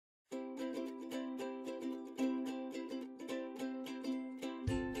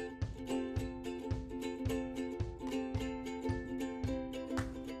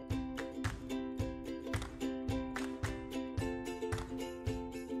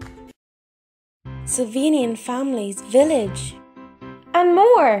Sylvanian Families, village, and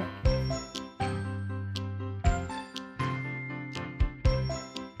more.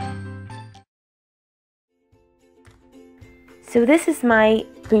 So this is my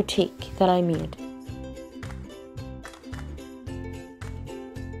boutique that I made.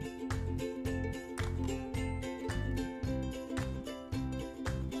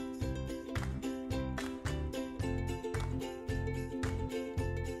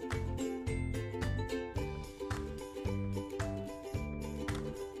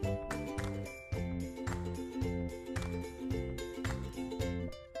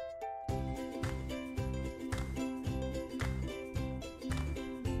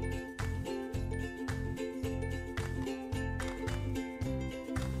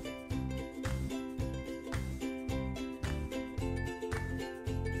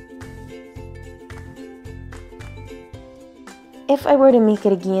 If I were to make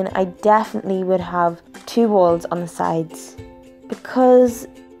it again, I definitely would have 2 walls on the sides because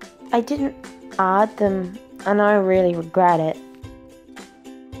I didn't add them and I really regret it.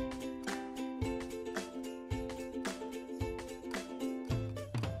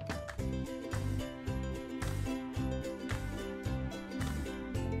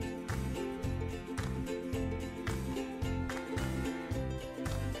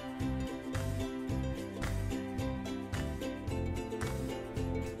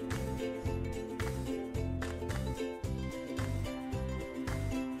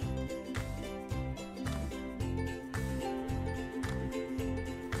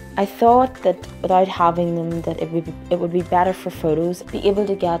 I thought that without having them that it would be better for photos, be able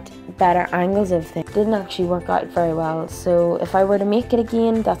to get better angles of things. It didn't actually work out very well, so if I were to make it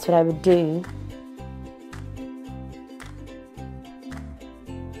again, that's what I would do.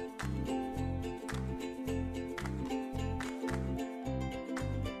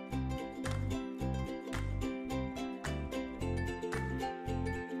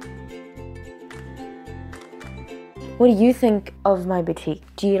 What do you think of my boutique?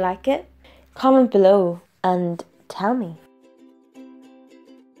 Do you like it? Comment below and tell me.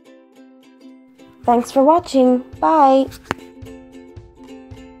 Thanks for watching. Bye!